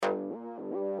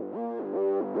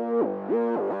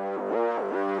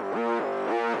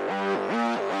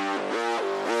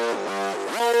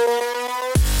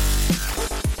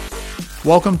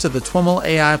Welcome to the TWIML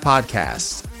AI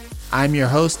Podcast. I'm your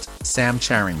host, Sam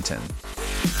Charrington.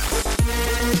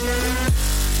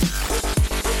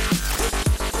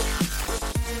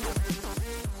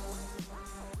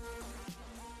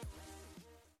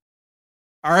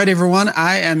 All right, everyone.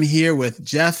 I am here with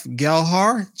Jeff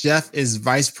Gelhar. Jeff is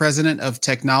Vice President of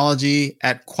Technology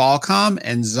at Qualcomm,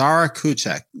 and Zara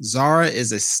Kucek. Zara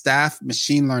is a staff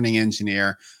machine learning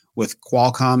engineer with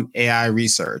Qualcomm AI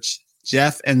Research.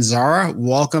 Jeff and Zara,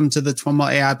 welcome to the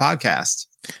TWIML AI Podcast.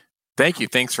 Thank you.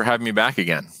 Thanks for having me back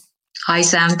again. Hi,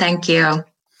 Sam. Thank you.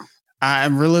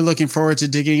 I'm really looking forward to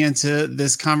digging into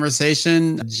this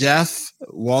conversation. Jeff,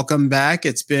 welcome back.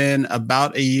 It's been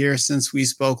about a year since we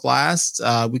spoke last.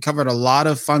 We covered a lot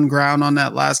of fun ground on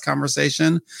that last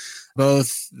conversation,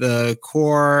 both the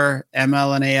core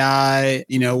ML and AI,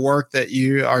 work that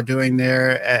you are doing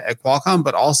there at Qualcomm,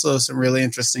 but also some really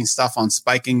interesting stuff on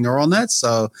spiking neural nets.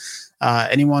 So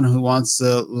anyone who wants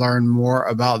to learn more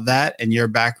about that and your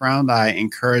background, I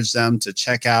encourage them to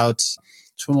check out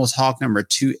TWIML Talk number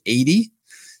 280.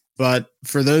 But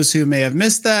for those who may have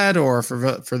missed that, or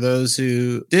for those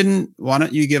who didn't, why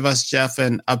don't you give us, Jeff,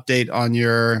 an update on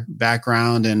your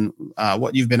background and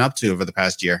what you've been up to over the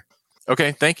past year?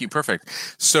 Okay, thank you. Perfect.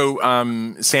 So,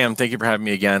 Sam, thank you for having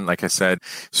me again. Like I said,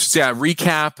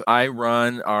 recap, I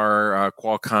run our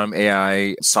Qualcomm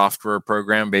AI software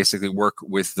program, basically work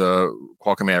with the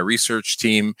Qualcomm AI research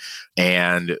team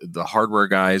and the hardware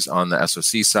guys on the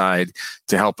SoC side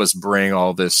to help us bring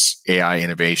all this AI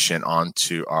innovation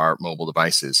onto our mobile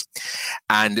devices.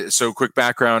 And so, quick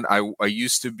background, I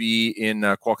used to be in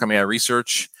Qualcomm AI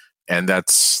research. And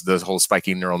that's the whole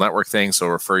spiking neural network thing. So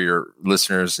refer your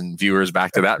listeners and viewers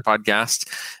back to that podcast.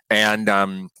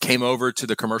 And came over to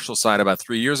the commercial side about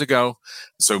 3 years ago.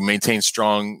 So maintain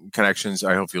strong connections.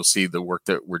 I hope you'll see the work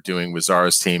that we're doing with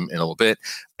Zara's team in a little bit.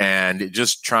 And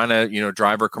just trying to,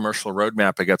 drive our commercial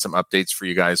roadmap. I got some updates for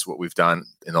you guys, what we've done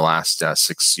in the last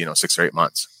 6 or 8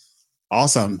 months.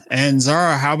 Awesome. And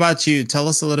Zara, how about you? Tell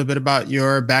us a little bit about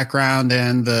your background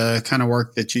and the kind of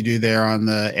work that you do there on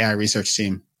the AI research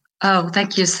team. Oh,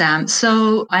 thank you, Sam.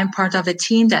 So I'm part of a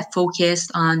team that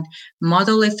focused on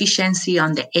model efficiency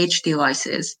on the edge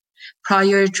devices.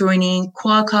 Prior joining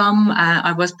Qualcomm,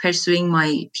 I was pursuing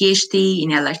my PhD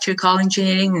in electrical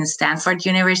engineering in Stanford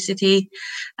University.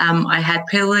 I had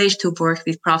privilege to work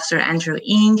with Professor Andrew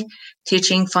Ng,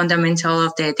 teaching fundamental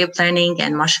of the deep learning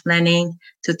and machine learning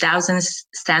to thousands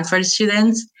of Stanford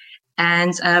students.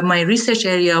 And my research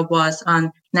area was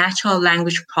on natural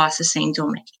language processing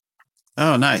domain.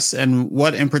 Oh, nice. And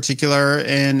what in particular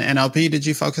in NLP did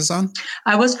you focus on?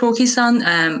 I was focused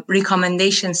on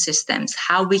recommendation systems,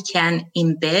 how we can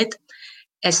embed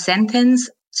a sentence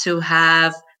to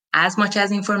have as much as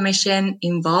information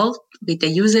involved with the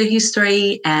user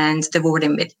history and the word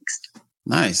embeddings.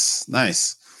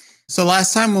 Nice. So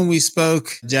last time when we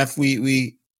spoke, Jeff,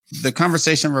 the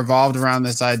conversation revolved around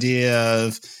this idea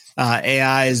of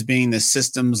AI as being the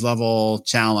systems level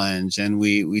challenge. And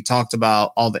we talked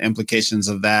about all the implications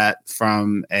of that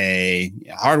from a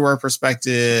hardware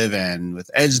perspective and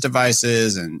with edge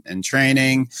devices and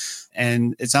training.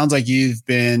 And it sounds like you've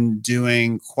been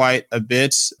doing quite a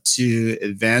bit to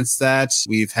advance that.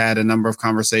 We've had a number of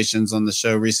conversations on the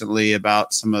show recently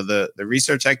about some of the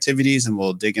research activities, and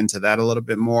we'll dig into that a little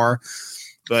bit more.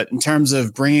 But in terms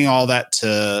of bringing all that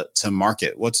to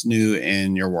market, what's new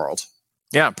in your world?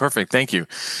 Yeah, perfect. Thank you.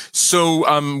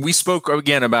 So we spoke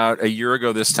again about a year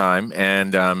ago this time,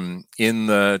 and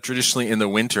traditionally in the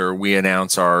winter, we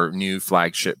announce our new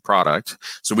flagship product.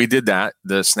 So we did that.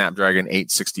 The Snapdragon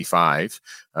 865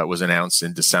 was announced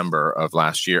in December of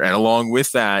last year, and along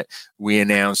with that, we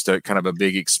announced a kind of a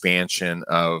big expansion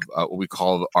of what we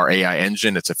call our AI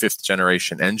engine. It's a 5th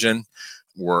generation engine.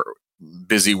 We're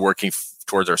busy working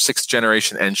towards our 6th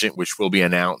generation engine, which will be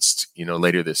announced,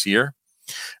 later this year.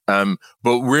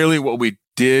 But really what we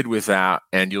did with that,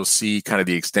 and you'll see kind of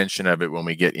the extension of it when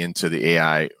we get into the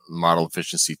AI model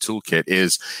efficiency toolkit,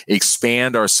 is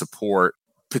expand our support,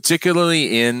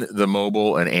 particularly in the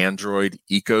mobile and Android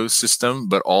ecosystem,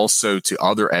 but also to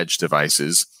other edge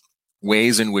devices,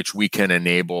 ways in which we can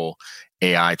enable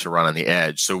AI to run on the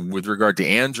edge. So with regard to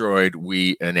Android,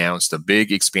 we announced a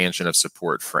big expansion of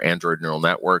support for Android neural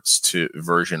networks to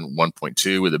version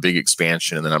 1.2 with a big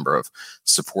expansion in the number of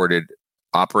supported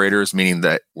operators, meaning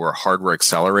that we're hardware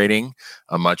accelerating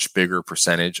a much bigger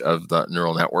percentage of the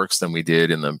neural networks than we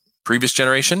did in the previous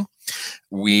generation.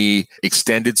 We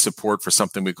extended support for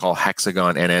something we call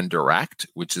Hexagon NN Direct,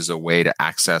 which is a way to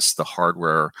access the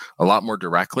hardware a lot more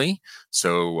directly.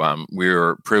 So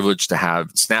we're privileged to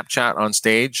have Snapchat on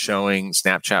stage showing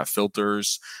Snapchat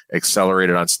filters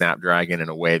accelerated on Snapdragon in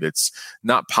a way that's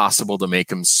not possible to make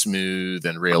them smooth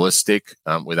and realistic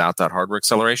without that hardware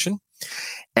acceleration.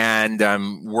 And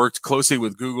worked closely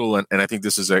with Google, and I think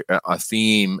this is a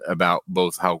theme about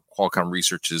both how Qualcomm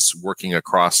research is working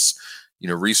across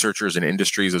researchers and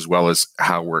industries, as well as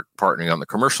how we're partnering on the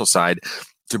commercial side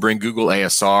to bring Google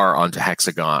ASR onto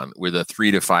Hexagon with a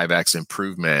 3 to 5x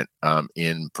improvement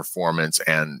in performance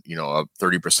and a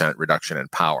 30% reduction in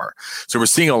power. So we're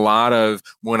seeing a lot of,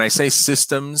 when I say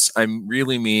systems, I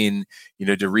really mean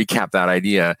to recap that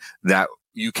idea that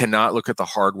you cannot look at the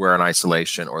hardware in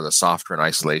isolation or the software in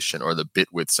isolation or the bit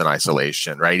widths in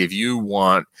isolation, right? If you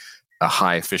want a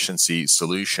high efficiency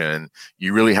solution,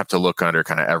 you really have to look under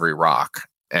kind of every rock.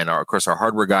 And of course, our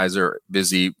hardware guys are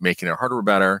busy making our hardware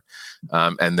better.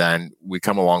 And then we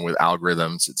come along with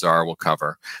algorithms that Zara will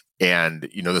cover and,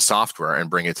 the software and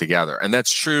bring it together. And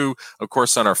that's true, of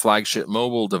course, on our flagship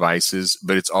mobile devices,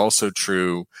 but it's also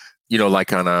true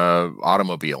like on a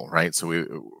automobile, right? So we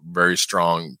very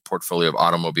strong portfolio of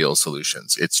automobile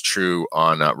solutions. It's true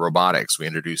on robotics. We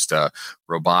introduced a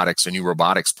new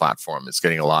robotics platform. It's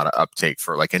getting a lot of uptake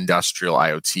for like industrial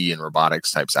IoT and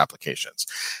robotics types applications.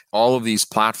 All of these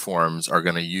platforms are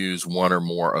going to use one or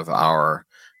more of our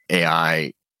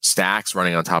AI stacks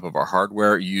running on top of our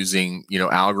hardware using,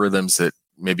 algorithms that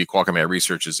maybe Qualcomm AI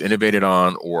Research is innovated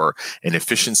on, or an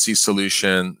efficiency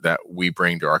solution that we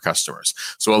bring to our customers.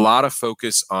 So a lot of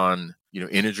focus on,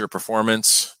 integer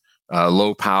performance,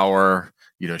 low power,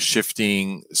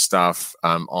 shifting stuff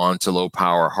onto low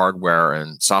power hardware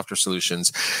and software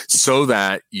solutions so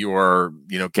that your,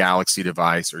 Galaxy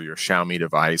device or your Xiaomi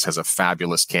device has a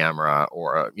fabulous camera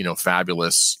or a,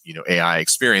 fabulous, AI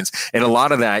experience. And a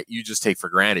lot of that you just take for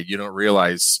granted. You don't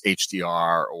realize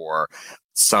HDR or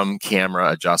some camera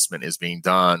adjustment is being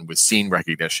done with scene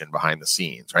recognition behind the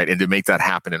scenes, right? And to make that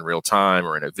happen in real time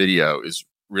or in a video is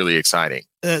really exciting.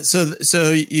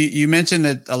 So you mentioned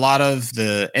that a lot of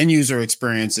the end user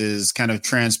experience is kind of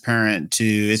transparent to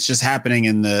it's just happening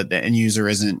and the end user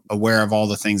isn't aware of all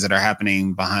the things that are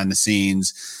happening behind the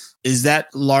scenes. Is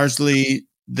that largely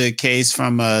the case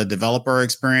from a developer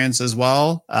experience as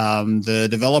well? The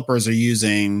developers are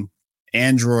using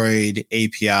Android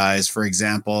APIs, for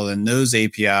example, and those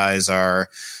APIs are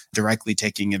directly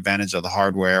taking advantage of the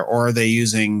hardware, or are they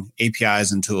using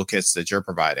APIs and toolkits that you're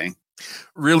providing?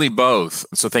 Really both.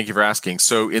 So thank you for asking.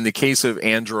 So in the case of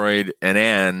Android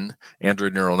NN,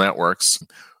 Android Neural Networks,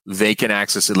 they can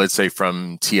access it, let's say,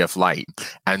 from TF Lite.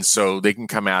 And so they can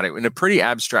come at it in a pretty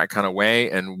abstract kind of way.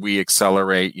 And we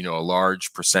accelerate, a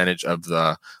large percentage of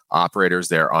the operators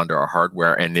there onto our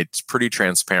hardware. And it's pretty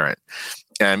transparent.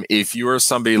 If you're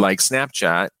somebody like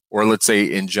Snapchat, or let's say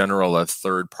in general, a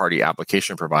third-party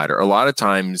application provider, a lot of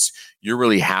times you're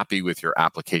really happy with your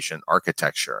application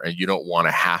architecture and you don't want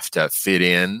to have to fit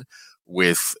in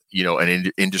with,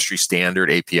 an industry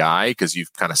standard API because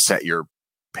you've kind of set your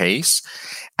pace.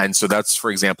 And so that's, for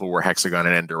example, where Hexagon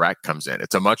NN Direct comes in.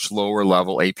 It's a much lower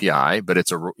level API, but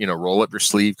it's a roll up your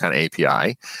sleeve kind of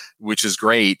API, which is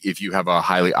great if you have a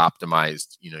highly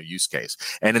optimized use case.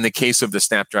 And in the case of the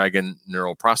Snapdragon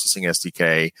Neural Processing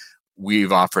SDK,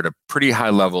 we've offered a pretty high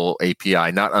level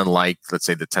API, not unlike, let's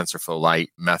say, the TensorFlow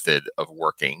Lite method of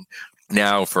working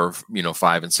now for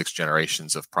 5 and 6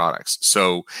 generations of products.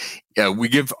 So we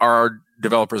give our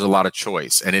developers a lot of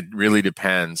choice, and it really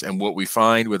depends. And what we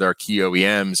find with our key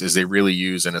OEMs is they really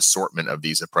use an assortment of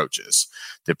these approaches,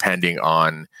 depending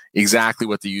on exactly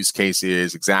what the use case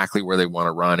is, exactly where they want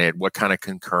to run it, what kind of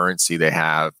concurrency they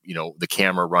have, the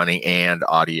camera running and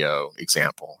audio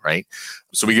example, right?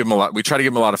 So we try to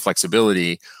give them a lot of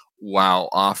flexibility while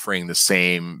offering the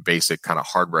same basic kind of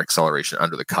hardware acceleration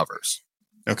under the covers.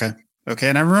 Okay.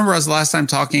 And I remember us last time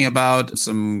talking about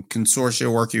some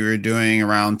consortia work you were doing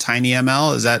around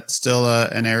TinyML. Is that still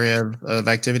an area of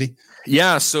activity?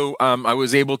 Yeah. So I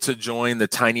was able to join the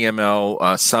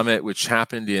TinyML summit, which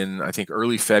happened in, I think,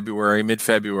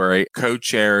 mid-February,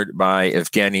 co-chaired by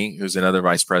Evgeny, who's another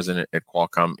vice president at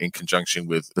Qualcomm, in conjunction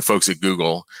with the folks at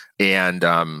Google. And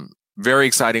very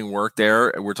exciting work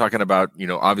there. We're talking about,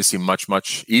 obviously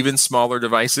much even smaller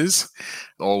devices,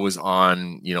 always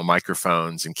on,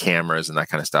 microphones and cameras and that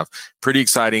kind of stuff. Pretty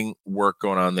exciting work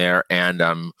going on there. And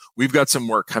we've got some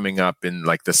work coming up in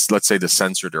like this, let's say the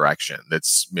sensor direction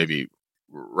that's maybe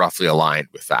roughly aligned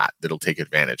with that'll take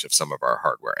advantage of some of our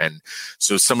hardware. And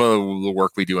so some of the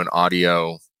work we do in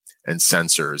audio, and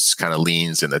sensors kind of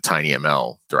leans in the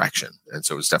TinyML direction. And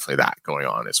so it's definitely that going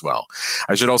on as well.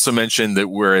 I should also mention that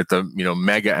we're at the,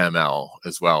 mega ML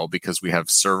as well, because we have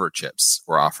server chips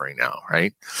we're offering now,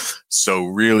 right? So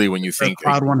really when you think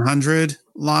Cloud 100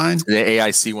 line, the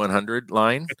AIC 100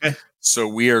 line. Okay. So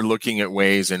we are looking at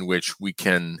ways in which we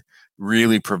can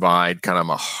really provide kind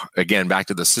of again, back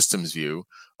to the systems view,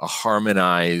 a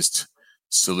harmonized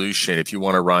solution. If you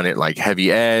want to run it like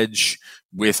heavy edge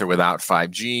with or without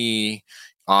 5G,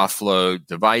 offload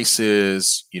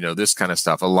devices, this kind of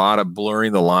stuff, a lot of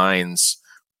blurring the lines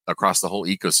across the whole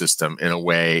ecosystem in a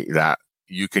way that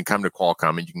you can come to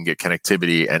Qualcomm and you can get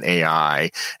connectivity and AI,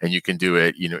 and you can do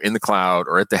it, in the cloud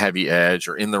or at the heavy edge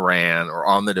or in the RAN or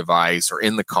on the device or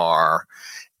in the car,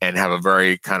 and have a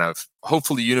very kind of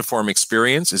hopefully uniform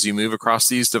experience as you move across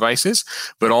these devices,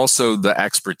 but also the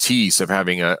expertise of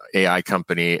having a AI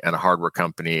company and a hardware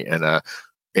company and a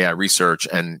AI research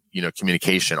and,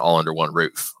 communication all under one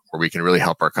roof, where we can really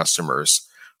help our customers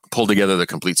pull together the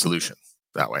complete solution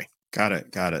that way. Got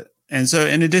it. And so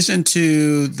in addition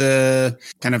to the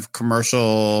kind of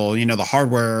commercial, the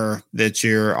hardware that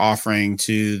you're offering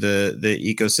to the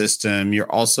ecosystem,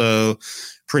 you're also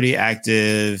pretty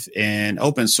active in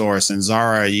open source. And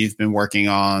Zara, you've been working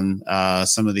on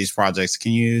some of these projects.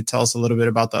 Can you tell us a little bit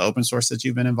about the open source that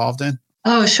you've been involved in?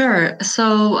 Oh, sure.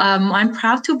 So I'm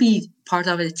proud to be part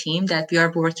of a team that we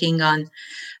are working on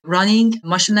running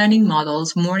machine learning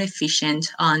models more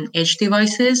efficient on edge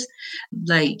devices,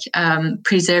 like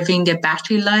preserving the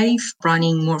battery life,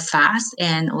 running more fast,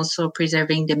 and also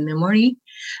preserving the memory.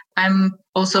 I'm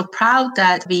also proud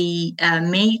that we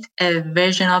made a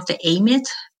version of the AMIT.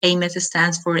 AMIT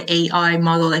stands for AI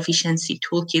Model Efficiency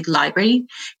Toolkit Library.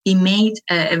 We made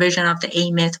a version of the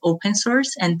AMIT open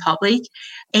source and public.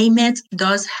 AMIT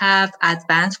does have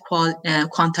advanced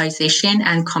quantization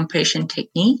and compression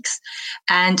techniques.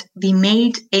 And we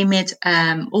made AMIT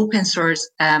open source,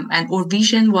 and our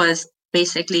vision was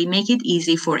basically make it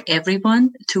easy for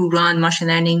everyone to run machine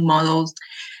learning models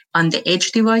on the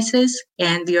edge devices.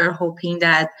 And we are hoping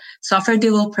that software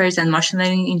developers and machine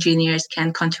learning engineers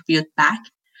can contribute back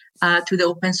to the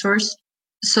open source.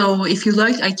 So if you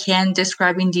like, I can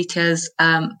describe in details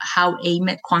how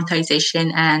AMIT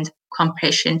quantization and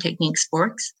compression techniques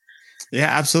works. Yeah,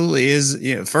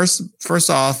 absolutely. First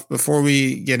off, before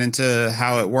we get into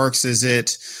how it works,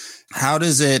 how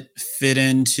does it fit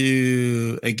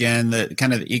into, again, the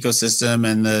kind of the ecosystem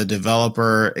and the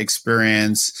developer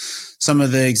experience? Some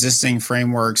of the existing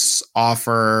frameworks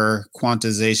offer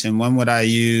quantization. When would I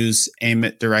use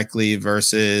AMIT directly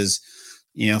versus,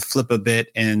 flip a bit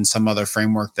in some other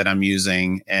framework that I'm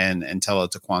using and tell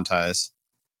it to quantize?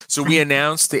 So we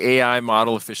announced the AI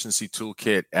Model Efficiency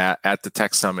Toolkit at the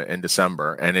Tech Summit in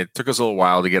December, and it took us a little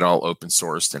while to get all open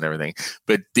sourced and everything.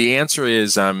 But the answer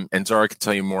is, and Zara can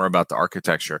tell you more about the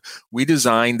architecture, we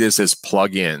designed this as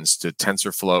plugins to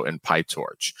TensorFlow and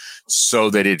PyTorch so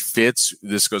that it fits.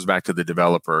 This goes back to the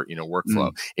developer,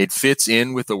 workflow. It fits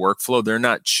in with the workflow. They're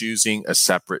not choosing a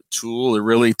separate tool. They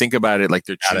really think about it like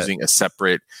they're choosing a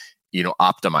separate,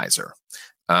 optimizer.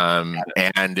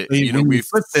 And when we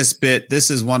flip this bit,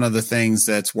 this is one of the things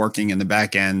that's working in the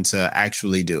back end to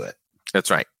actually do it.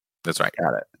 That's right.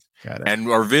 Got it. And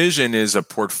our vision is a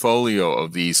portfolio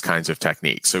of these kinds of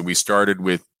techniques. So we started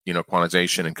with,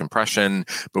 quantization and compression,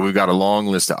 but we've got a long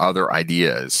list of other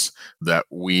ideas that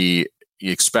we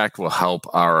expect will help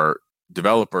our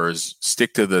developers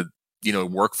stick to the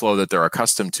workflow that they're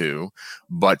accustomed to,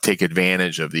 but take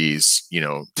advantage of these,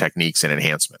 techniques and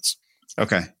enhancements.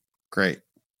 Okay, great.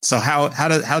 So how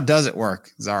does it work,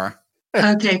 Zara?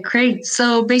 Okay, great.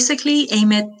 So basically,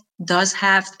 AMIT does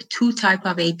have two types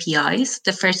of APIs.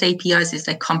 The first APIs is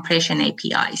the compression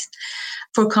APIs.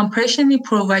 For compression, we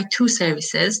provide two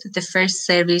services. The first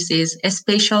service is a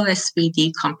spatial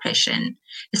SVD compression.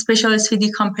 A spatial SVD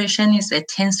compression is a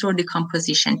tensor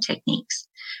decomposition techniques.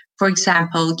 For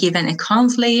example, given a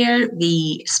conv layer,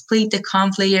 we split the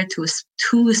conv layer to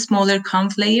two smaller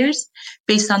conv layers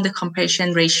based on the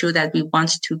compression ratio that we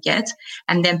want to get,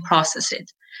 and then process it.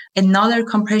 Another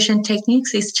compression technique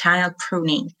is channel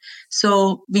pruning.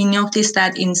 So we noticed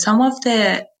that in some of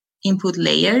the input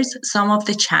layers, some of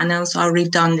the channels are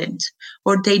redundant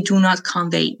or they do not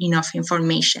convey enough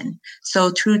information.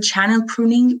 So through channel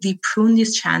pruning, we prune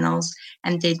these channels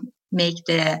and they make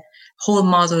the whole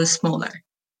model smaller.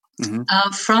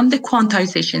 Mm-hmm. From the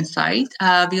quantization side,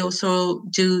 we also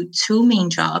do two main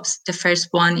jobs. The first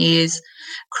one is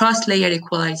cross-layer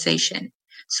equalization.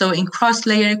 So in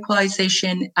cross-layer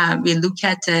equalization, we look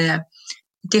at the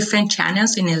different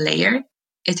channels in a layer.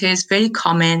 It is very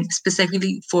common,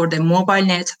 specifically for the mobile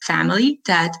net family,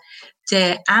 that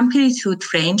the amplitude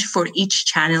range for each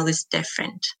channel is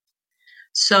different.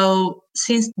 So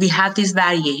since we have this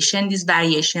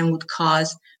variation would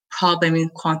cause problem in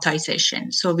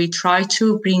quantization. So we try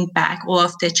to bring back all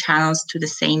of the channels to the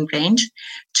same range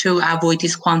to avoid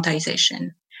this quantization.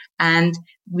 And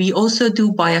we also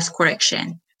do bias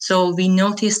correction. So we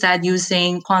notice that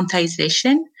using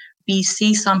quantization, we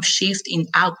see some shift in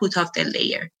output of the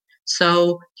layer.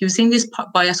 So using this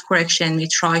bias correction, we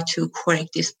try to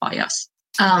correct this bias.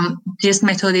 This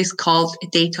method is called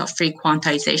data-free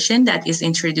quantization that is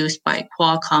introduced by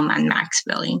Qualcomm and Max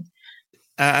Welling.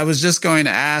 I was just going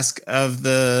to ask, of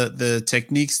the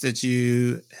techniques that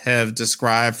you have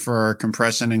described for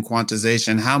compression and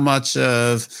quantization, how much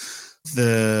of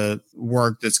the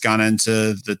work that's gone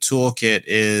into the toolkit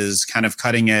is kind of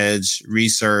cutting edge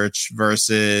research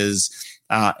versus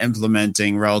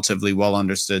implementing relatively well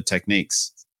understood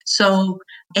techniques? So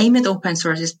AMET open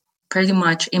source is pretty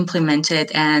much implemented,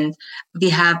 and we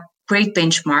have great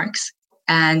benchmarks,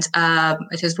 and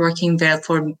it is working well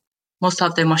for most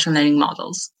of the machine learning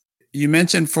models. You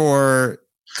mentioned for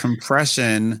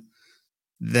compression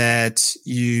that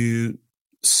you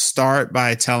start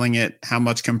by telling it how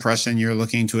much compression you're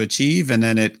looking to achieve, and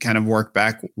then it kind of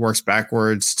works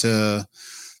backwards to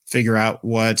figure out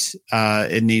what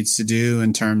it needs to do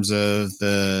in terms of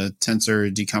the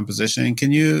tensor decomposition.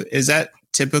 Is that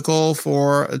typical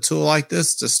for a tool like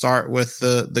this, to start with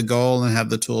the goal and have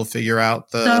the tool figure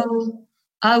out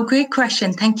great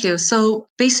question. Thank you. So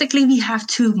basically we have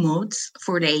two modes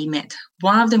for the AMET.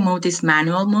 One of the mode is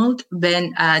manual mode,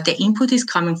 when the input is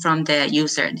coming from the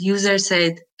user. The user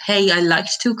said, hey, I like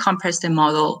to compress the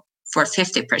model for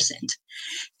 50%.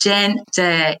 Then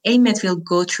the AMET will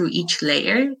go through each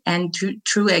layer and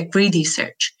through a greedy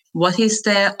search. What is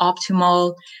the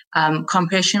optimal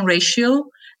compression ratio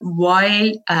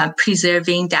while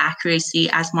preserving the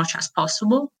accuracy as much as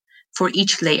possible for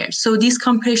each layer? So this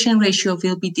compression ratio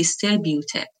will be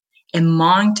distributed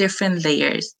among different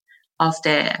layers of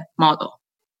the model.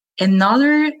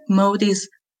 Another mode is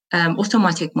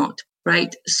automatic mode,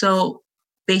 right? So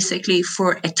basically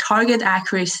for a target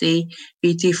accuracy,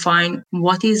 we define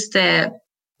what is the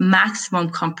maximum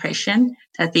compression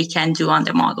that we can do on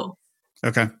the model.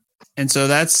 Okay. And so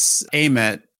that's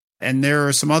AMET. And there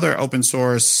are some other open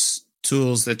source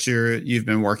tools that you've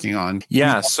been working on.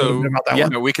 Yeah. So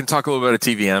we can talk a little bit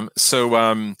about TVM.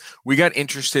 So we got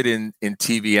interested in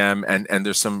TVM, and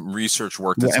there's some research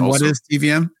work that's and what is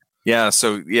TVM? Yeah.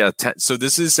 So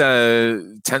this is a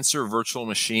Tensor Virtual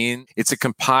Machine. It's a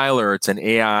compiler. It's an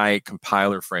AI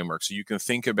compiler framework. So you can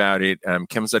think about it.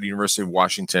 Comes out of the University of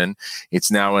Washington.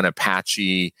 It's now an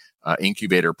Apache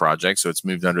incubator project. So it's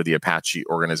moved under the Apache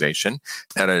organization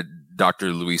at a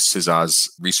Dr. Luis Cizaz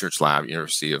research lab,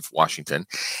 University of Washington.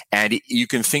 And you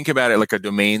can think about it like a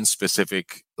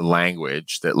domain-specific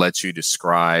language that lets you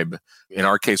describe, in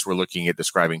our case, we're looking at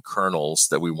describing kernels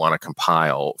that we want to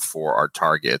compile for our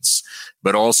targets,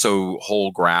 but also whole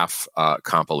graph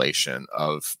compilation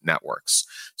of networks.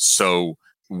 So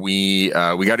we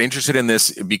got interested in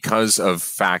this because of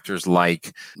factors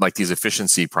like these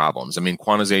efficiency problems. I mean,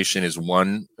 quantization is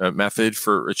one method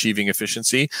for achieving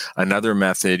efficiency. Another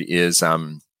method is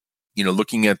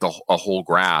looking at a whole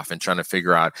graph and trying to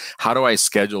figure out, how do I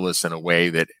schedule this in a way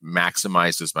that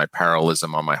maximizes my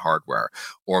parallelism on my hardware,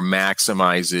 or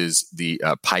maximizes the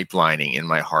pipelining in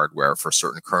my hardware for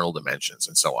certain kernel dimensions,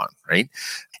 and so on, right?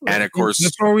 And of course,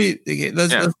 before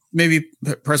let's maybe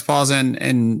press pause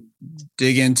and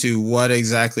dig into what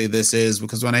exactly this is,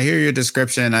 because when I hear your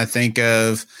description, I think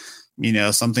of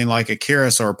something like a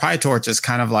Keras or PyTorch is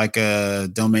kind of like a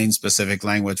domain-specific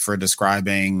language for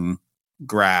describing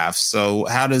graphs. So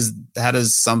how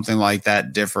does something like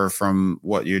that differ from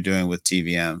what you're doing with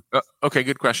TVM? Okay,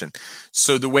 good question.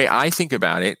 So the way I think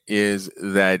about it is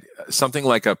that something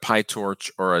like a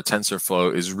PyTorch or a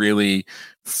TensorFlow is really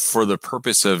for the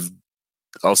purpose of,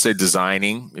 I'll say,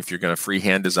 designing, if you're going to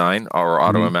freehand design or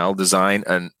AutoML design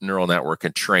a neural network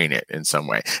and train it in some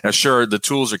way. Now, sure, the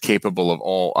tools are capable of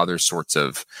all other sorts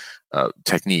of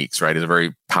techniques, right? It's a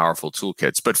very powerful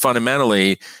toolkits, but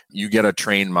fundamentally, you get a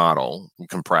trained model,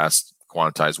 compressed,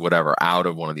 quantized, whatever, out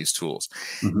of one of these tools.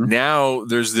 Mm-hmm. Now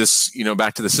there's this,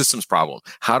 back to the systems problem.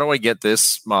 How do I get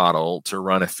this model to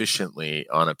run efficiently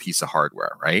on a piece of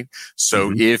hardware, right?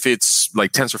 So if it's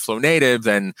like TensorFlow native,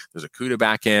 then there's a CUDA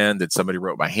backend that somebody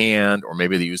wrote by hand, or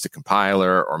maybe they used a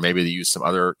compiler, or maybe they used some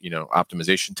other,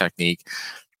 optimization technique,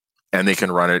 and they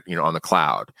can run it, on the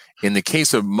cloud. In the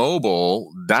case of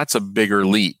mobile, that's a bigger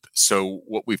leap. So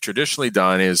what we've traditionally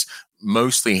done is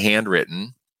mostly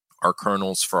handwritten our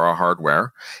kernels for our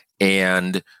hardware,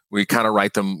 and We kind of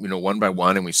write them, one by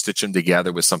one, and we stitch them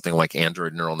together with something like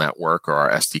Android Neural Network or our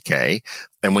SDK.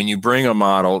 And when you bring a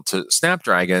model to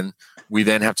Snapdragon, we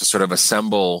then have to sort of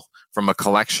assemble from a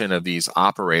collection of these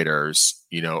operators,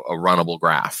 a runnable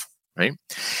graph, right?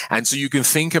 And so you can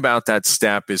think about that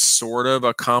step as sort of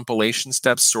a compilation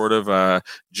step, sort of a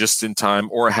just in time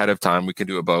or ahead of time. We can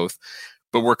do it both.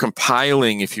 But we're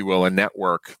compiling, if you will, a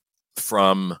network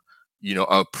from,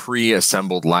 a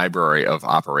pre-assembled library of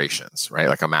operations, right?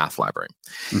 Like a math library.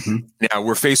 Mm-hmm. Now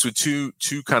we're faced with two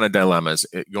kind of dilemmas,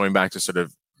 going back to sort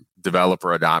of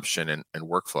developer adoption and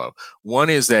workflow. One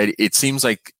is that it seems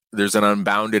like there's an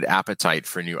unbounded appetite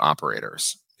for new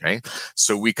operators. Okay.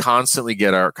 So we constantly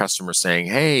get our customers saying,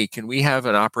 hey, can we have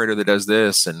an operator that does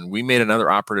this? And we made another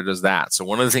operator that does that. So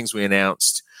one of the things we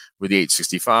announced with the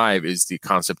 865 is the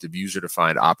concept of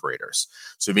user-defined operators.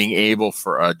 So being able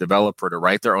for a developer to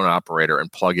write their own operator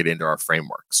and plug it into our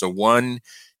framework. So one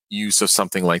use of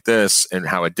something like this and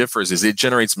how it differs is it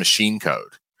generates machine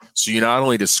code. So you not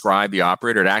only describe the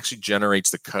operator, it actually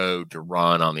generates the code to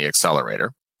run on the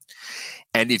accelerator.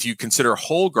 And if you consider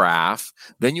whole graph,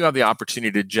 then you have the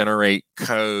opportunity to generate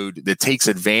code that takes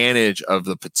advantage of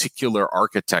the particular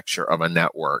architecture of a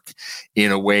network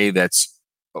in a way that's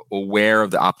aware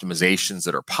of the optimizations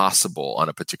that are possible on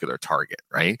a particular target,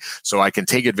 right? So I can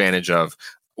take advantage of,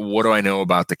 what do I know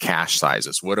about the cache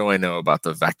sizes? What do I know about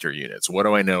the vector units? What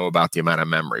do I know about the amount of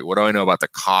memory? What do I know about the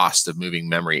cost of moving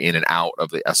memory in and out of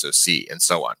the SoC, and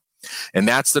so on? And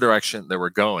that's the direction that we're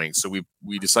going. So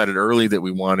we decided early that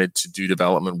we wanted to do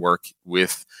development work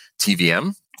with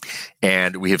TVM.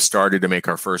 And we have started to make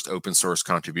our first open source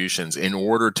contributions in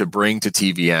order to bring to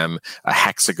TVM a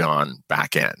Hexagon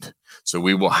backend. So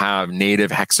we will have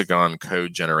native Hexagon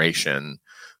code generation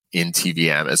in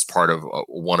TVM as part of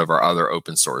one of our other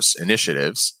open source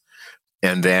initiatives.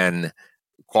 And then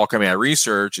Qualcomm AI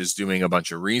Research is doing a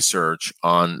bunch of research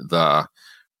on the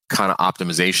kind of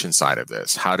optimization side of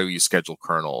this. How do you schedule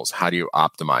kernels? How do you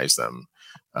optimize them?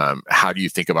 How do you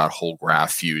think about whole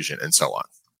graph fusion and so on?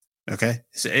 Okay.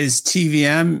 So is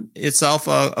TVM itself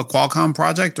a Qualcomm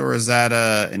project, or is that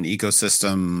an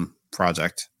ecosystem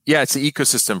project? Yeah, it's an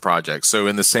ecosystem project. So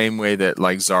in the same way that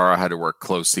like Zara had to work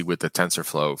closely with the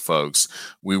TensorFlow folks,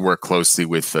 we work closely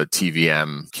with the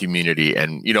TVM community.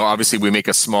 And, obviously we make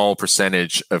a small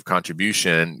percentage of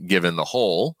contribution given the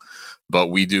whole, but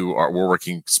we're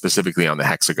working specifically on the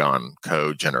Hexagon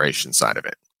code generation side of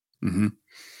it. Mm-hmm.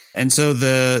 And so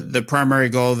the primary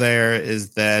goal there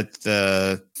is that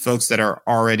the folks that are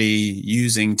already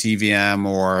using TVM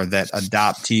or that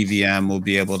adopt TVM will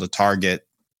be able to target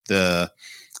the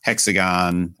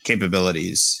Hexagon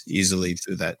capabilities easily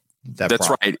through that. That's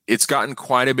right. It's gotten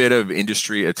quite a bit of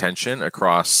industry attention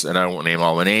across, and I won't name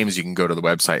all the names. You can go to the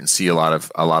website and see a lot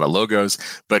of logos,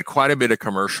 but quite a bit of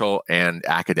commercial and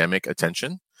academic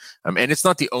attention. And it's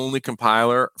not the only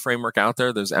compiler framework out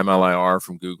there. There's MLIR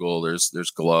from Google. There's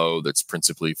Glow that's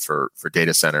principally for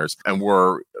data centers, and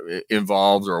we're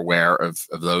involved or aware of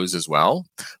those as well.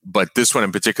 But this one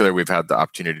in particular, we've had the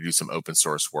opportunity to do some open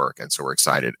source work, and so we're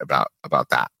excited about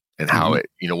that and how it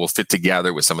will fit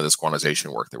together with some of this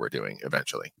quantization work that we're doing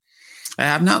eventually. I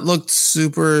have not looked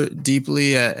super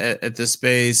deeply at this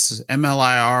space.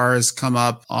 MLIR has come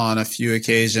up on a few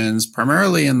occasions,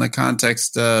 primarily in the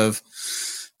context of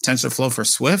TensorFlow for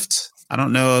Swift. I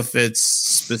don't know if it's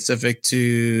specific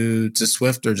to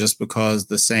Swift or just because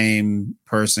the same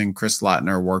person, Chris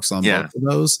Lattner, works on both of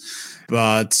those.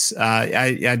 But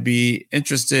I'd be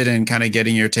interested in kind of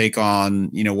getting your take on,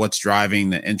 what's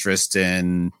driving the interest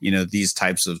in, these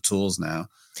types of tools now.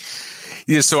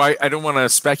 Yeah, so I don't want to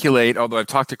speculate, although I've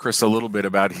talked to Chris a little bit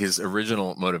about his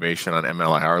original motivation on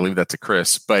MLIR. I'll leave that to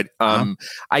Chris. But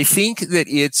I think that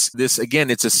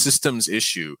it's a systems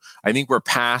issue. I think we're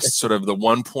past sort of the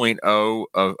 1.0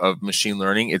 of machine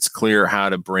learning. It's clear how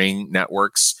to bring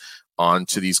networks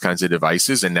onto these kinds of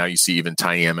devices. And now you see even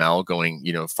TinyML going,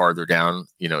 farther down,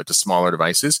 to smaller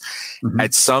devices. Mm-hmm.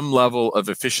 At some level of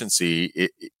efficiency,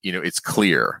 it's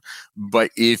clear.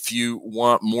 But if you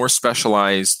want more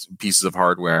specialized pieces of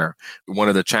hardware, one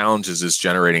of the challenges is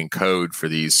generating code for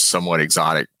these somewhat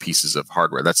exotic pieces of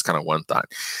hardware. That's kind of one thought.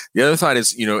 The other thought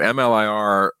is,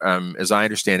 MLIR, as I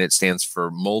understand it, stands for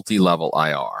multi-level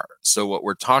IR. So what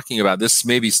we're talking about, this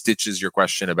maybe stitches your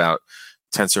question about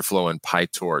TensorFlow and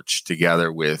PyTorch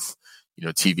together with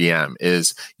TVM,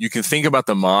 is you can think about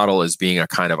the model as being a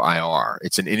kind of IR.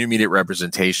 It's an intermediate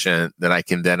representation that I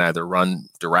can then either run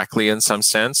directly in some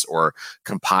sense or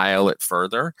compile it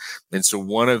further. And so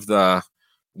one of the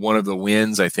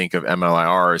wins, I think, of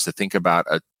MLIR is to think about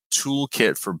a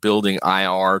toolkit for building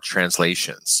IR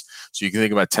translations. So you can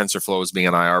think about TensorFlow as being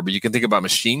an IR, but you can think about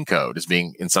machine code as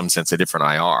being, in some sense, a different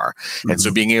IR. Mm-hmm. And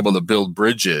so being able to build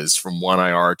bridges from one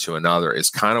IR to another is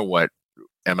kind of what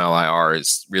MLIR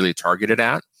is really targeted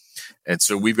at. And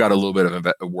so we've got a little bit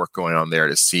of work going on there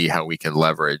to see how we can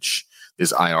leverage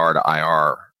this IR to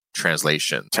IR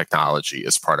translation technology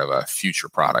as part of a future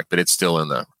product, but it's still in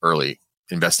the early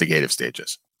investigative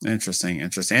stages. Interesting.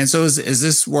 And so is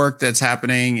this work that's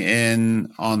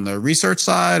happening on the research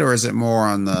side, or is it more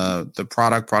on the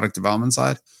product development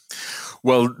side?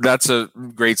 Well, that's a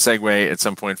great segue at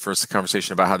some point for us, a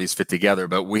conversation about how these fit together.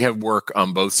 But we have work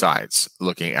on both sides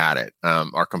looking at it.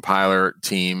 Our compiler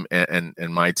team and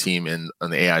my team on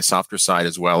the AI software side,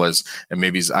 as well as, and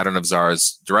maybe, I don't know if Zara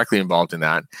is directly involved in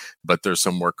that, but there's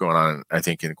some work going on, I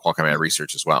think, in Qualcomm AI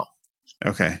research as well.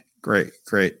 Okay, great.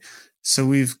 So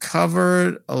we've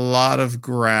covered a lot of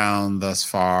ground thus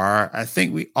far. I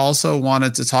think we also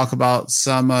wanted to talk about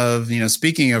some of,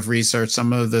 speaking of research,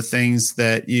 some of the things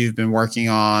that you've been working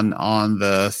on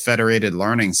the federated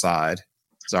learning side.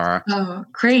 Zara. Oh,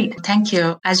 great. Thank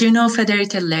you. As you know,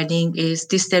 federated learning is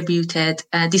distributing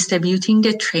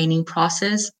the training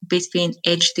process between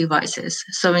edge devices.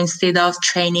 So instead of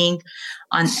training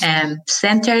on a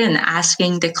center and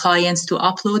asking the clients to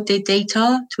upload the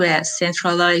data to a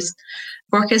centralized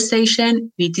workstation,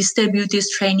 we distribute this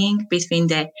training between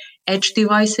the edge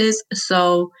devices.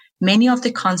 So many of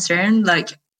the concerns,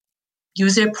 like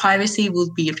user privacy,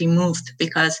 will be removed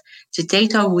because the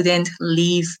data wouldn't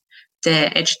leave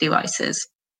the edge devices.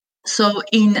 So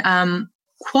in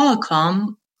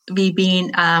Qualcomm, we've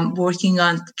been working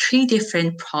on 3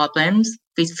 different problems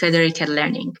with federated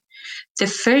learning. The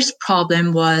first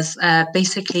problem was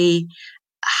basically,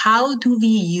 how do we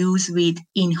use with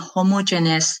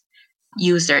inhomogeneous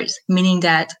users, meaning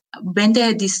that when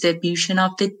the distribution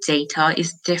of the data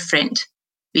is different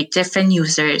with different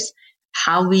users,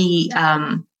 how we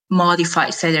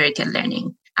modify federated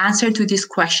learning? Answer to this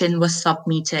question was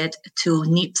submitted to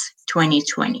NIPS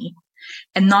 2020.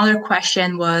 Another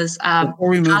question was... Before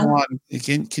we move on,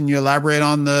 can you elaborate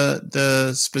on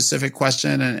the specific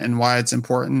question and why it's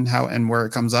important, how and where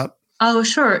it comes up? Oh,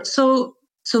 sure. So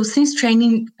since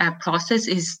training process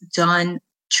is done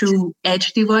through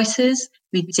edge devices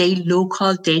with their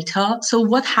local data, so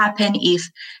what happens if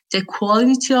the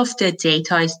quality of the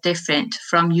data is different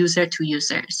from user to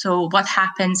user? So what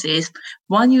happens is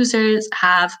one user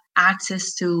have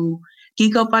access to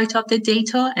gigabyte of the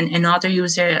data and another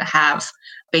user have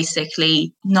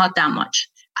basically not that much.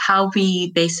 How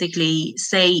we basically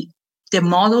say the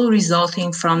model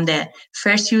resulting from the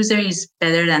first user is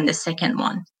better than the second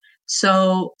one.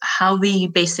 So how we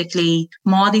basically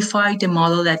modify the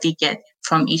model that we get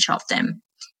from each of them.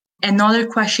 Another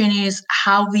question is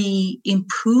how we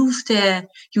improve the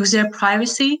user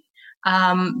privacy.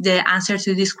 The answer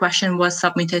to this question was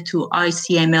submitted to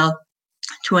ICML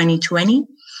 2020.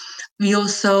 We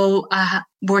also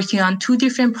working on 2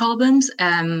 different problems.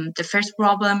 The first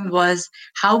problem was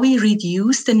how we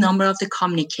reduce the number of the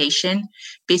communication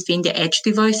between the edge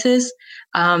devices.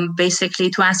 Basically,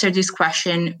 to answer this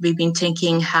question, we've been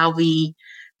thinking how we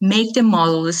make the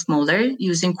model smaller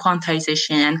using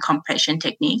quantization and compression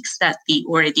techniques that we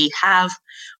already have,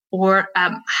 or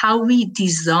how we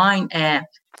design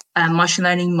machine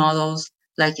learning models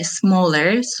like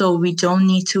smaller so we don't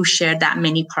need to share that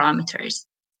many parameters.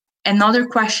 Another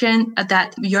question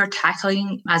that we are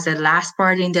tackling as a last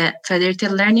part in the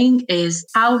federated learning is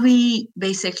how we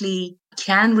basically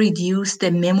can reduce the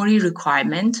memory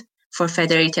requirement for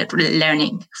federated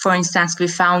learning. For instance, we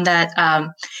found that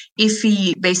if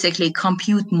we basically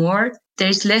compute more,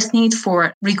 there's less need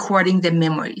for recording the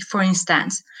memory. For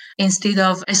instance, instead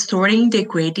of storing the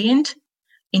gradient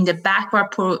in the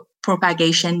backward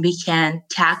propagation, we can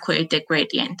calculate the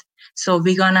gradient. So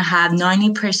we're going to have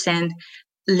 90%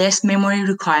 less memory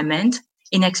requirement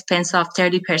in expense of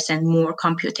 30% more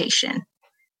computation.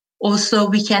 Also,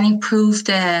 we can improve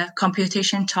the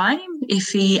computation time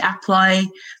if we apply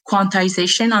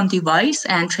quantization on device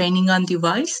and training on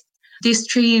device.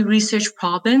 These 3 research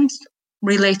problems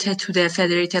related to the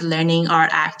federated learning are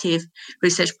active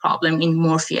research problem in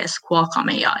Morpheus,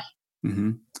 Qualcomm AI.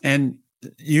 Mm-hmm. And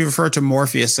you referred to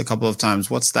Morpheus a couple of times.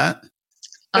 What's that?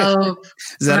 Oh,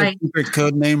 is that a secret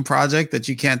code name project that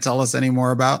you can't tell us any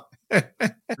more about?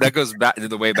 That goes back to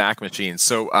the Wayback Machine.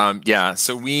 So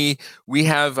so we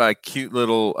have cute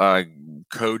little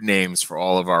code names for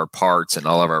all of our parts and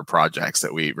all of our projects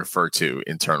that we refer to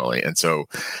internally. And so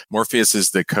Morpheus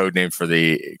is the code name for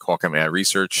the Qualcomm AI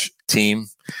research team.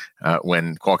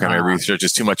 When Qualcomm AI research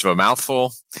is too much of a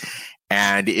mouthful.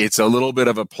 And it's a little bit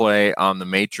of a play on the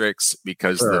Matrix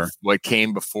because what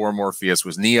came before Morpheus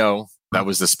was Neo. That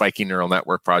was the spiky neural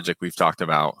network project we've talked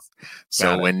about.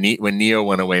 So when Neo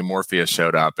went away, Morpheus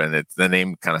showed up, and the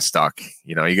name kind of stuck.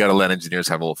 You got to let engineers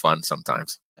have a little fun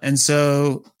sometimes. And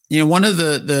so, one of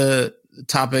the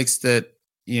topics that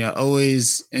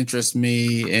always interests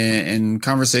me in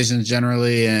conversations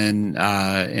generally, and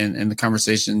in the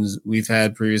conversations we've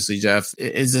had previously, Jeff,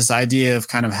 is this idea of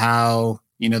kind of how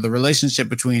the relationship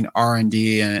between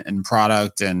R&D and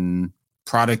product and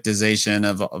productization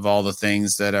of all the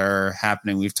things that are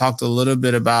happening. We've talked a little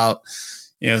bit about,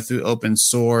 through open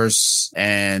source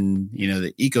and,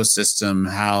 the ecosystem,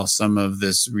 how some of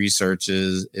this research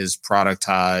is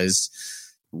productized.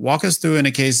 Walk us through, in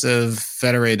a case of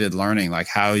federated learning, like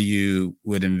how you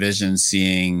would envision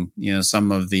seeing,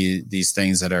 some of these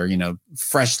things that are,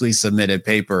 freshly submitted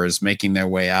papers making their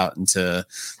way out into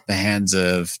the hands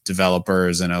of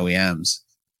developers and OEMs.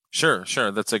 Sure.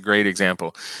 That's a great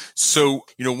example. So,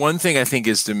 one thing I think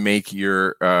is to make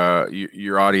your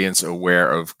audience aware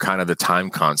of kind of the time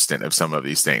constant of some of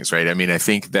these things, right? I mean, I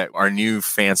think that our new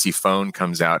fancy phone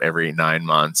comes out every 9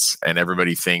 months, and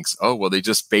everybody thinks, oh, well, they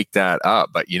just baked that up.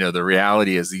 But, the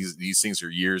reality is these things are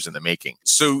years in the making.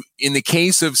 So in the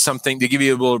case of something, to give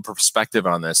you a little perspective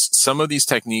on this, some of these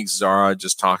techniques Zara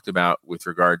just talked about with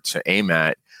regard to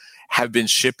AMAT have been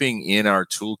shipping in our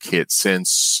toolkit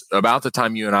since about the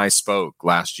time you and I spoke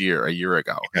a year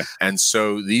ago. Okay. And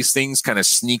so these things kind of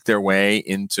sneak their way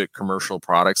into commercial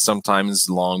products, sometimes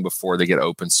long before they get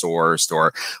open sourced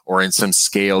or in some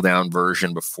scaled down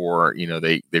version before,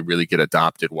 they really get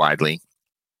adopted widely.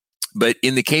 But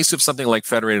in the case of something like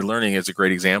federated learning, as a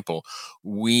great example,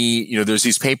 there's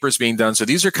these papers being done. So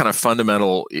these are kind of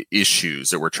fundamental issues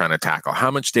that we're trying to tackle.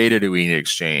 How much data do we need to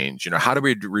exchange? How do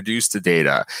we reduce the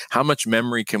data? How much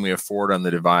memory can we afford on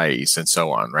the device, and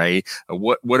so on, right?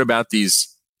 What about these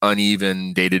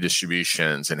uneven data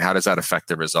distributions, and how does that affect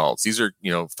the results? These are,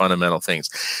 fundamental things.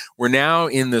 We're now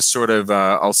in this sort of,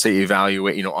 I'll say,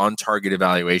 on target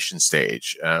evaluation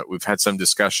stage. We've had some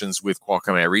discussions with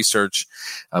Qualcomm AI Research.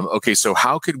 Okay, so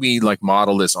how could we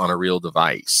model this on a real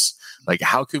device?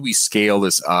 How could we scale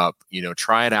this up?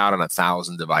 Try it out on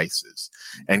 1,000 devices.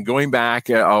 And going back,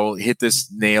 I'll hit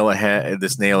this nail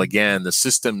again. The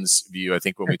systems view. I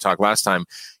think when we talked last time,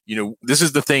 this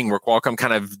is the thing where Qualcomm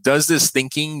kind of does this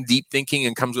deep thinking,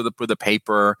 and comes with a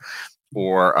paper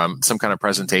or some kind of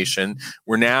presentation.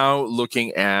 We're now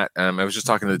looking at, I was just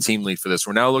talking to the team lead for this.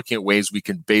 We're now looking at ways we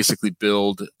can basically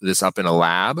build this up in a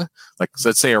lab, so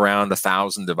let's say around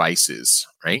 1,000 devices,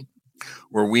 right?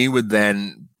 Where we would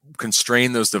then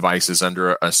constrain those devices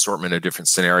under an assortment of different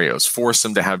scenarios, force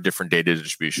them to have different data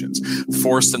distributions,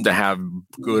 force them to have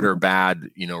good or bad,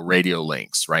 radio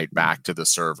links, right, back to the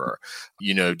server,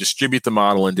 distribute the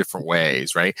model in different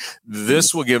ways, right?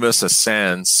 This will give us a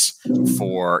sense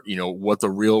for, what the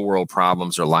real world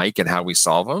problems are like and how we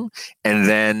solve them. And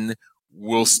then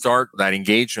we'll start that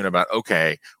engagement about,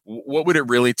 okay, what would it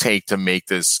really take to make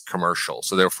this commercial?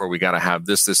 So therefore, we got to have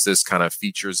this kind of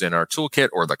features in our toolkit,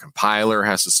 or the compiler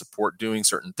has to support doing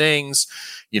certain things,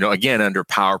 again, under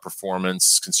power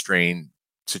performance constrained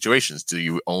situations. Do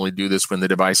you only do this when the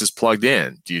device is plugged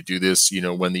in? Do you do this,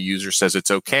 when the user says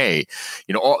it's okay?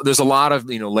 There's a lot of,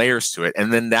 layers to it.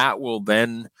 And then that will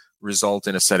then result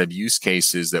in a set of use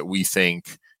cases that we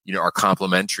think are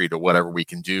complementary to whatever we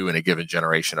can do in a given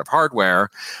generation of hardware.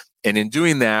 And in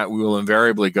doing that, we will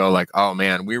invariably go oh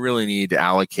man, we really need to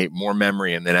allocate more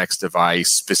memory in the next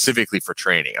device specifically for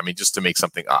training. I mean, just to make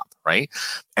something up, right?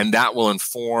 And that will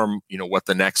inform, what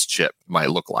the next chip might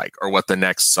look like, or what the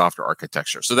next software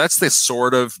architecture. So that's the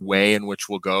sort of way in which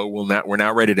we'll go. We're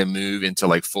now ready to move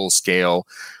into full scale,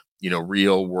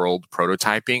 real world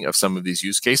prototyping of some of these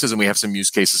use cases. And we have some use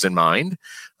cases in mind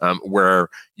where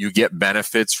you get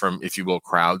benefits from, if you will,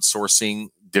 crowdsourcing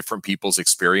different people's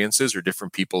experiences or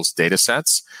different people's data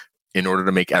sets in order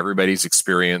to make everybody's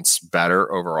experience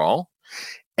better overall.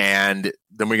 And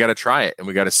then we got to try it, and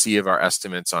we got to see if our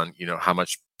estimates on, how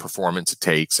much performance it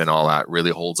takes and all that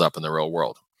really holds up in the real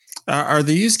world. Are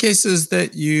the use cases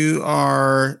that you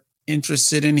are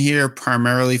interested in here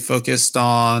primarily focused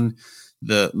on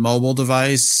the mobile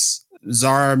device?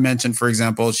 Zara mentioned, for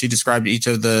example, she described each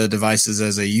of the devices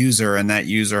as a user, and that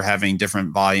user having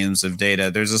different volumes of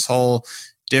data. There's this whole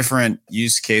different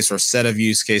use case or set of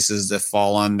use cases that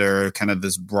fall under kind of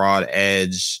this broad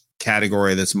edge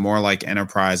category that's more like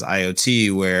enterprise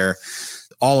IoT, where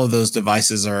all of those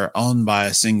devices are owned by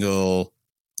a single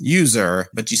user,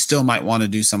 but you still might want to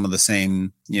do some of the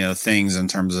same, things in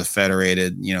terms of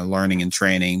federated, learning and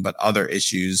training, but other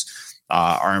issues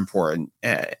are important.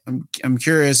 I'm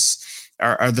curious,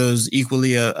 are those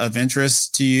equally of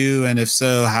interest to you? And if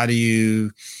so, how do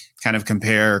you kind of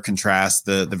compare or contrast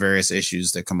the various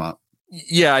issues that come up?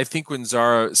 Yeah, I think when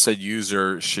Zara said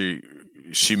user, she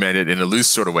meant it in a loose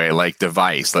sort of way, like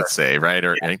device, let's say, right?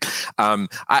 Or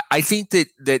I think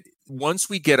that once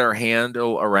we get our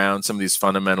handle around some of these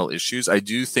fundamental issues, I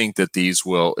do think that these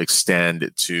will extend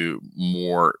to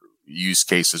more use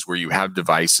cases where you have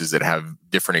devices that have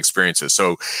different experiences.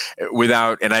 So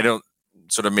and I don't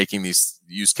sort of making these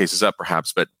use cases up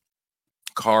perhaps, but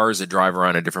cars that drive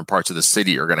around in different parts of the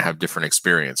city are going to have different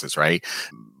experiences, right?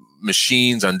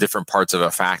 Machines on different parts of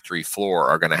a factory floor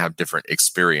are going to have different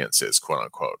experiences, quote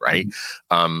unquote, right?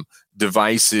 Mm-hmm.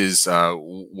 Devices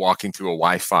walking through a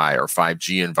Wi-Fi or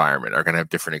 5G environment are going to have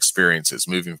different experiences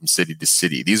moving from city to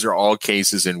city. These are all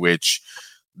cases in which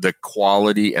the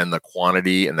quality and the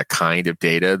quantity and the kind of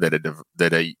data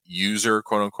that a user,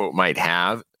 quote unquote, might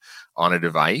have on a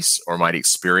device or might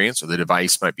experience or the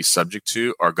device might be subject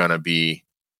to are going to be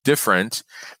different.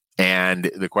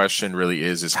 And the question really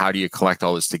is how do you collect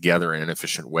all this together in an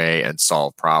efficient way and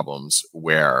solve problems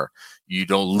where you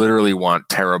don't literally want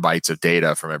terabytes of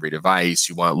data from every device.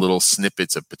 You want little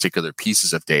snippets of particular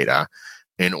pieces of data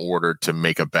in order to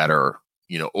make a better,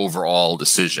 overall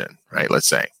decision, right? Let's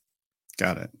say.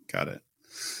 Got it.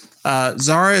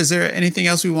 Zara, is there anything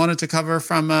else we wanted to cover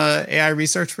from an AI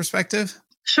research perspective?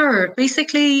 Sure.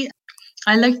 Basically,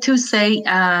 I like to say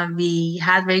we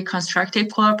had very constructive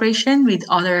collaboration with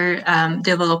other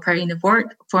developers in the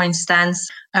board. For instance,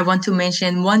 I want to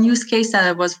mention one use case that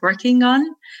I was working on.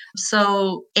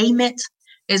 So AMET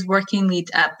is working with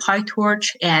PyTorch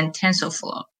and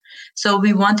TensorFlow. So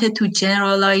we wanted to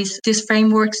generalize these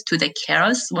frameworks to the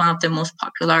Keras, one of the most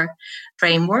popular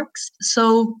frameworks.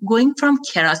 So going from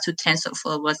Keras to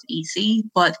TensorFlow was easy,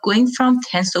 but going from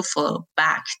TensorFlow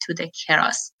back to the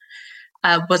Keras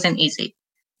wasn't easy.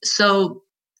 So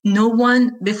no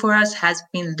one before us has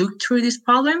been looked through this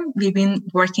problem. We've been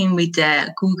working with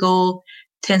the Google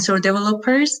Tensor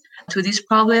developers to this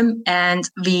problem, and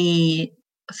we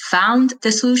found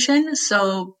the solution.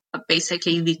 So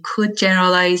basically, we could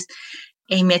generalize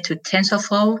AMET to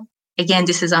TensorFlow. Again,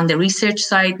 this is on the research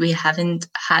side. We haven't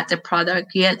had the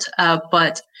product yet,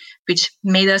 but which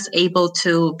made us able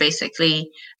to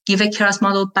basically give a Keras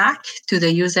model back to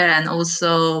the user and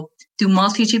also do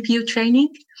multi-GPU training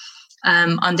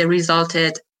on the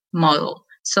resulted model.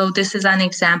 So this is an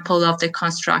example of the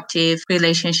constructive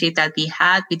relationship that we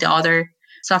had with the other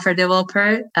software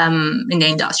developer in the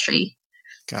industry.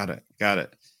 Got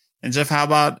it. And Jeff, how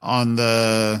about on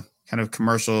the kind of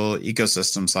commercial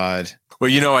ecosystem side?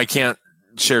 Well, I can't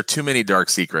share too many dark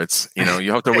secrets.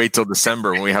 You have to wait till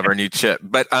December when we have our new chip.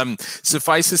 But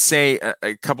suffice to say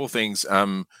a couple things.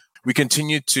 We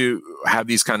continue to have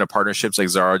these kind of partnerships like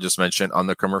Zara just mentioned. On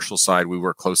the commercial side, we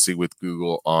work closely with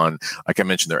Google on, like I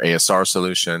mentioned, their ASR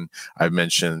solution. I've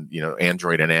mentioned,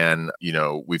 Android and N.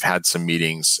 We've had some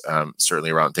meetings certainly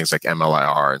around things like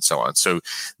MLIR and so on. So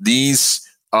these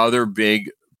other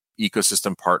big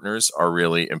ecosystem partners are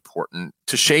really important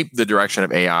to shape the direction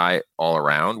of AI all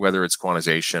around, whether it's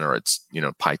quantization or it's,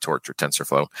 PyTorch or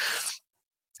TensorFlow.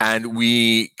 And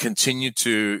we continue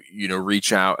to,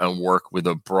 reach out and work with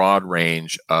a broad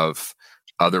range of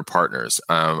other partners.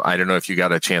 I don't know if you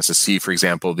got a chance to see, for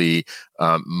example, the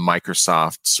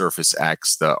Microsoft Surface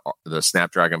X, the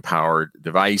Snapdragon-powered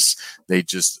device. They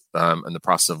just in the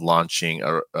process of launching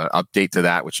an update to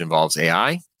that, which involves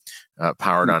AI.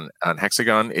 Powered on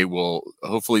Hexagon. It will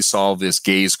hopefully solve this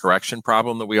gaze correction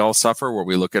problem that we all suffer, where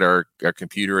we look at our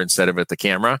computer instead of at the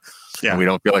camera. Yeah. And we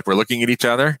don't feel like we're looking at each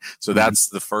other. So that's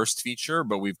the first feature,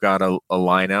 but we've got a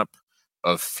lineup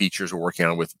of features we're working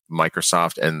on with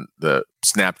Microsoft, and the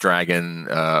Snapdragon,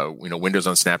 Windows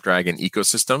on Snapdragon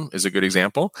ecosystem is a good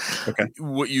example. Okay.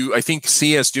 What I think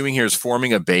see us doing here is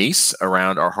forming a base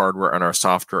around our hardware and our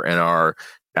software and our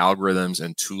algorithms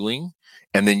and tooling,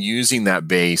 and then using that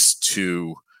base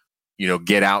to,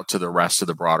 get out to the rest of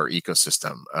the broader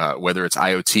ecosystem, whether it's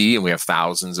IoT, and we have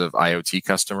thousands of IoT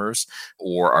customers,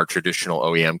 or our traditional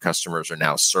OEM customers are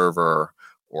now server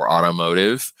or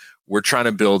automotive. We're trying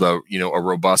to build a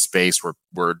robust base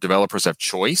where developers have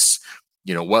choice.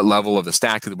 What level of the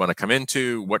stack do they want to come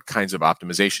into? What kinds of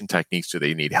optimization techniques do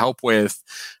they need help with?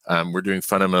 We're doing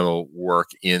fundamental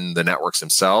work in the networks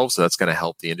themselves, so that's going to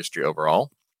help the industry overall.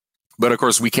 But of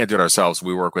course, we can't do it ourselves.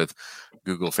 We work with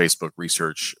Google, Facebook,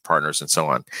 research partners, and so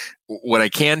on. What I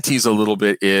can tease a little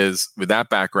bit is, with that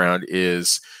background,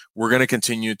 is we're going to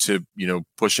continue to,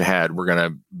 push ahead. We're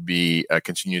going to be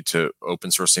continue to open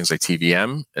source things like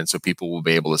TVM. And so people will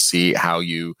be able to see how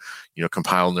you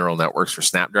compile neural networks for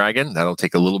Snapdragon. That'll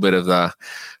take a little bit of the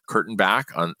curtain back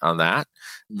on that.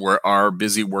 We are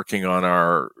busy working on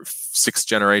our 6th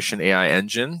generation AI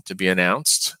engine to be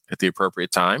announced at the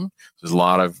appropriate time. There's a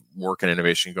lot of work and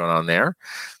innovation going on there.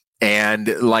 And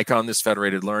like on this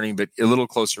federated learning, but a little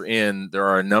closer in, there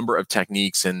are a number of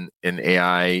techniques in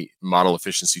AI model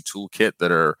efficiency toolkit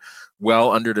that are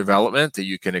well under development that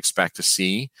you can expect to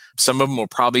see. Some of them will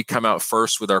probably come out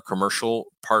first with our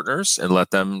commercial partners and let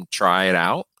them try it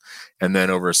out. And then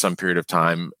over some period of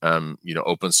time,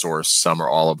 open source some or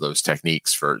all of those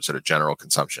techniques for sort of general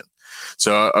consumption.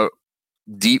 So a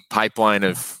deep pipeline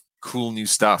of cool new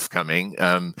stuff coming.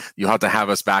 You'll have to have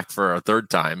us back for a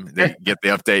third time to get the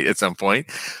update at some point.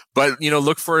 But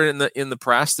look for it in the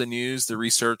press, the news, the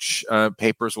research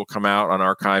papers will come out on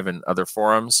Archive and other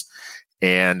forums.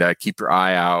 And keep your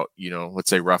eye out. Let's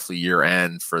say roughly year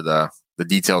end for the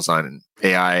details on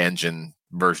AI Engine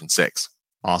version 6.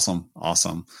 Awesome.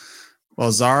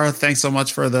 Well, Zara, thanks so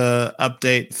much for the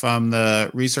update from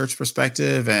the research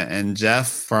perspective, and Jeff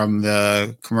from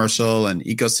the commercial and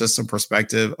ecosystem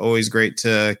perspective. Always great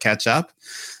to catch up.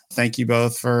 Thank you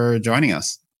both for joining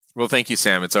us. Well, thank you,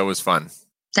 Sam. It's always fun.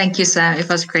 Thank you, Sam. It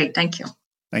was great. Thank you.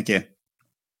 Thank you.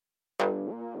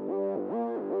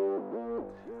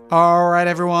 All right,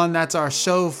 everyone, that's our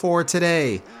show for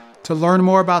today. To learn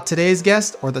more about today's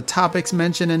guest or the topics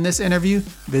mentioned in this interview,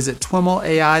 visit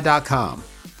twimlai.com.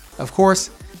 Of course,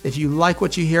 if you like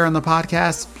what you hear on the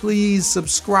podcast, please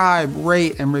subscribe,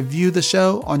 rate, and review the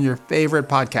show on your favorite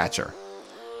podcatcher.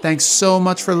 Thanks so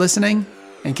much for listening,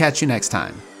 and catch you next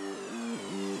time.